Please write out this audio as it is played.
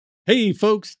Hey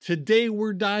folks, today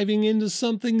we're diving into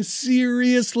something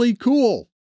seriously cool,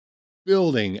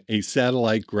 building a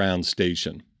satellite ground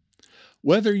station.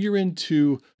 Whether you're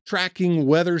into tracking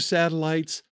weather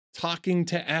satellites, talking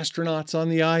to astronauts on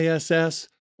the ISS,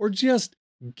 or just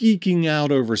geeking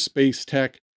out over space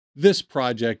tech, this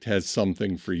project has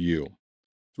something for you.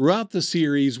 Throughout the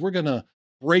series, we're going to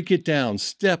break it down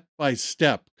step by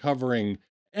step, covering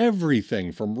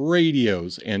everything from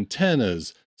radios,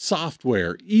 antennas,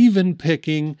 software, even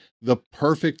picking the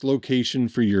perfect location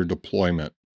for your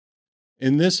deployment.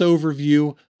 In this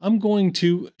overview, I'm going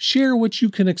to share what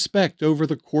you can expect over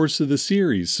the course of the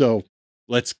series, so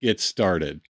let's get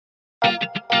started.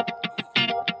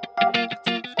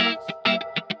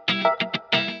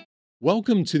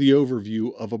 Welcome to the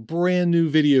overview of a brand new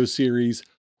video series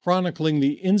chronicling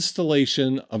the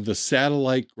installation of the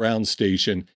satellite ground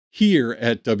station here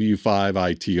at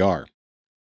W5ITR.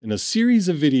 In a series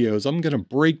of videos, I'm going to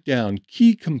break down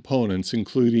key components,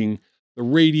 including the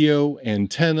radio,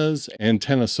 antennas,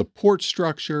 antenna support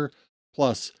structure,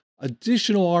 plus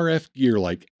additional RF gear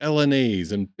like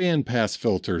LNAs and bandpass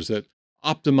filters that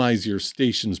optimize your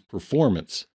station's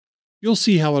performance. You'll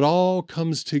see how it all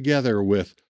comes together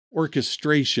with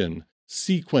orchestration,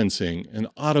 sequencing, and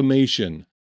automation,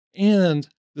 and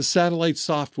the satellite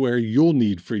software you'll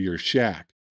need for your shack.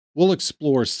 We'll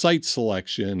explore site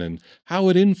selection and how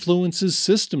it influences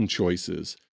system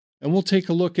choices. And we'll take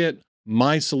a look at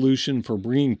my solution for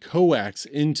bringing coax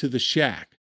into the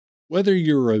shack. Whether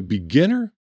you're a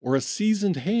beginner or a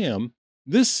seasoned ham,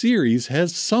 this series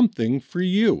has something for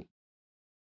you.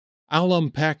 I'll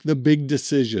unpack the big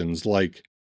decisions like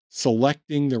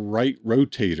selecting the right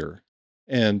rotator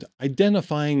and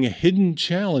identifying hidden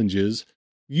challenges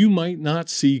you might not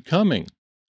see coming.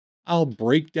 I'll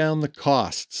break down the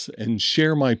costs and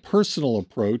share my personal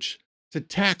approach to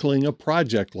tackling a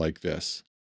project like this.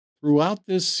 Throughout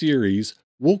this series,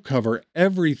 we'll cover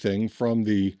everything from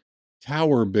the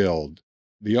tower build,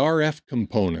 the RF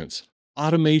components,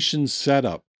 automation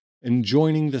setup, and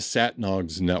joining the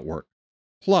SatNOGs network.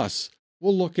 Plus,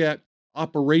 we'll look at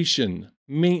operation,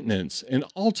 maintenance, and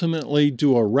ultimately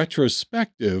do a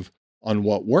retrospective on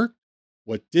what worked,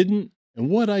 what didn't, and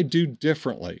what I do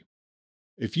differently.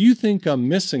 If you think I'm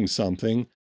missing something,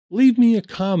 leave me a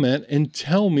comment and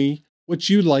tell me what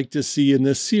you'd like to see in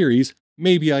this series.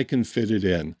 Maybe I can fit it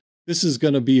in. This is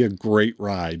going to be a great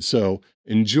ride, so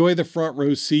enjoy the front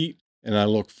row seat, and I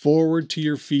look forward to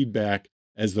your feedback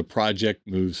as the project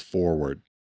moves forward.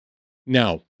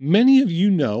 Now, many of you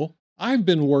know I've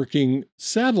been working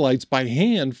satellites by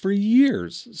hand for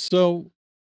years, so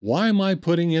why am I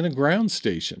putting in a ground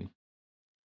station?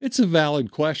 It's a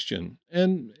valid question,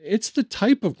 and it's the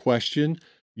type of question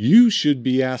you should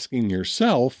be asking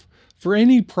yourself for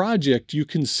any project you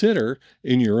consider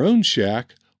in your own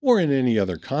shack or in any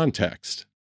other context.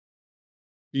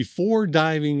 Before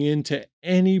diving into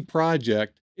any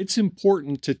project, it's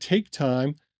important to take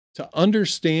time to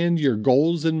understand your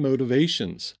goals and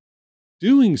motivations.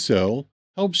 Doing so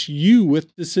helps you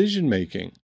with decision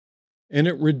making, and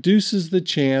it reduces the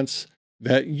chance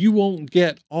that you won't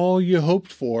get all you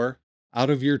hoped for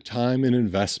out of your time and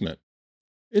investment.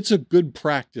 It's a good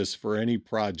practice for any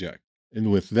project.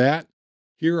 And with that,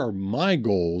 here are my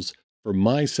goals for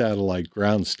my satellite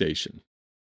ground station.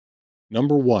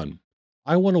 Number one,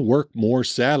 I want to work more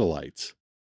satellites.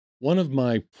 One of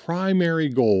my primary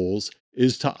goals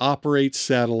is to operate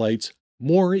satellites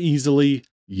more easily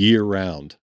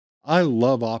year-round. I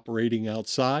love operating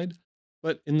outside,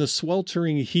 but in the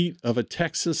sweltering heat of a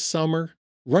Texas summer,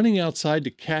 running outside to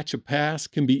catch a pass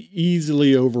can be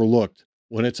easily overlooked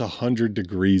when it's 100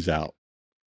 degrees out.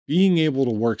 Being able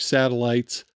to work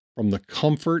satellites from the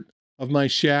comfort of my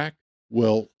shack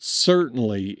will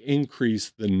certainly increase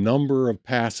the number of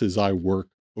passes I work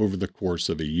over the course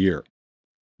of a year.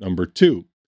 Number two,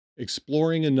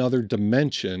 exploring another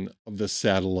dimension of the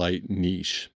satellite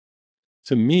niche.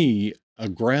 To me, a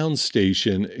ground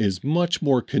station is much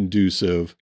more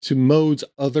conducive to modes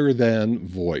other than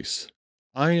voice.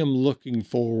 I am looking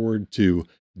forward to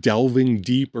delving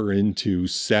deeper into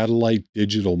satellite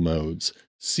digital modes,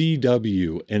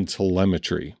 CW, and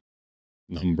telemetry.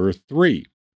 Number three,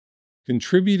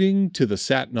 contributing to the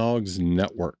SatNOGs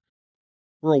network.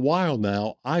 For a while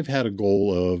now, I've had a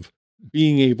goal of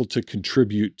being able to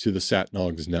contribute to the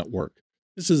SatNOGs network.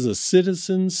 This is a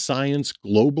citizen science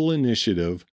global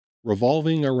initiative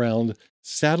revolving around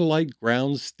satellite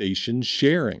ground station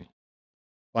sharing.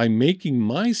 By making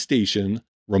my station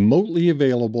remotely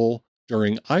available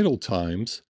during idle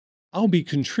times, I'll be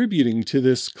contributing to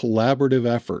this collaborative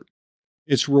effort.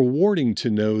 It's rewarding to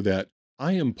know that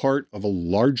I am part of a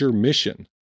larger mission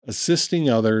assisting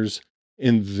others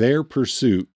in their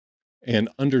pursuit and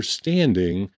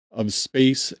understanding of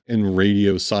space and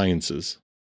radio sciences.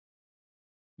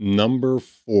 Number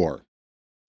 4,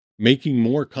 making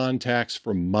more contacts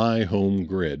from my home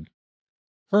grid.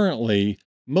 Currently,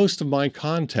 most of my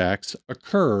contacts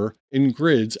occur in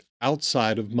grids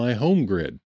outside of my home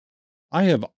grid. I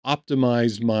have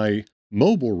optimized my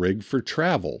mobile rig for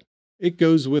travel. It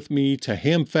goes with me to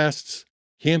hamfests,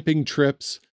 camping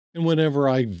trips, and whenever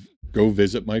I go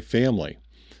visit my family.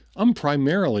 I'm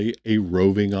primarily a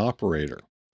roving operator.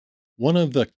 One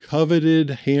of the coveted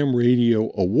ham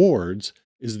radio awards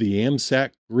is the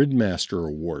AMSAT Gridmaster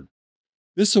Award.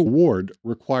 This award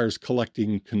requires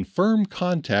collecting confirmed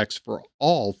contacts for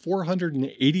all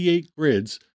 488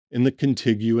 grids in the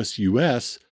contiguous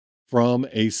US from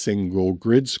a single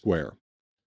grid square.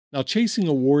 Now, chasing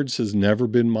awards has never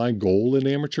been my goal in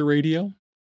amateur radio,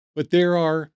 but there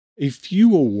are a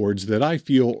few awards that I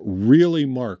feel really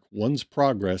mark one's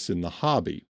progress in the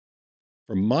hobby.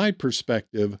 From my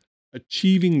perspective,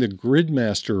 achieving the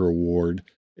Gridmaster Award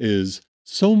is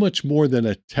so much more than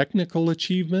a technical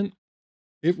achievement.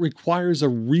 It requires a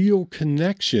real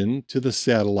connection to the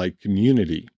satellite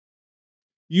community.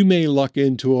 You may luck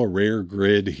into a rare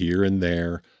grid here and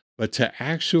there, but to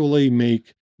actually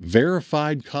make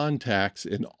verified contacts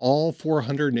in all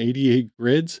 488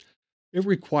 grids, it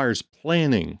requires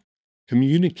planning,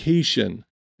 communication,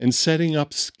 and setting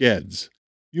up skeds.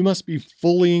 You must be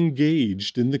fully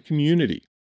engaged in the community.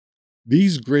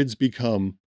 These grids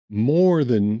become more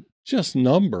than just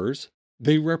numbers.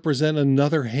 They represent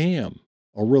another ham,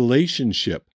 a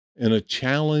relationship, and a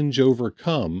challenge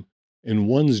overcome in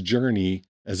one's journey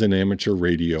as an amateur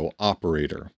radio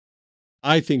operator.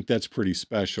 I think that's pretty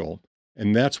special,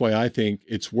 and that's why I think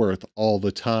it's worth all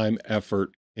the time,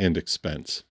 effort, and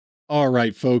expense. All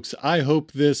right, folks, I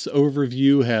hope this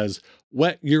overview has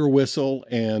wet your whistle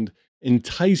and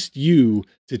enticed you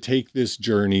to take this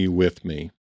journey with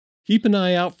me. Keep an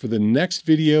eye out for the next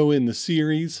video in the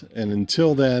series, and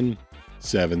until then,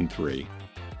 7-3.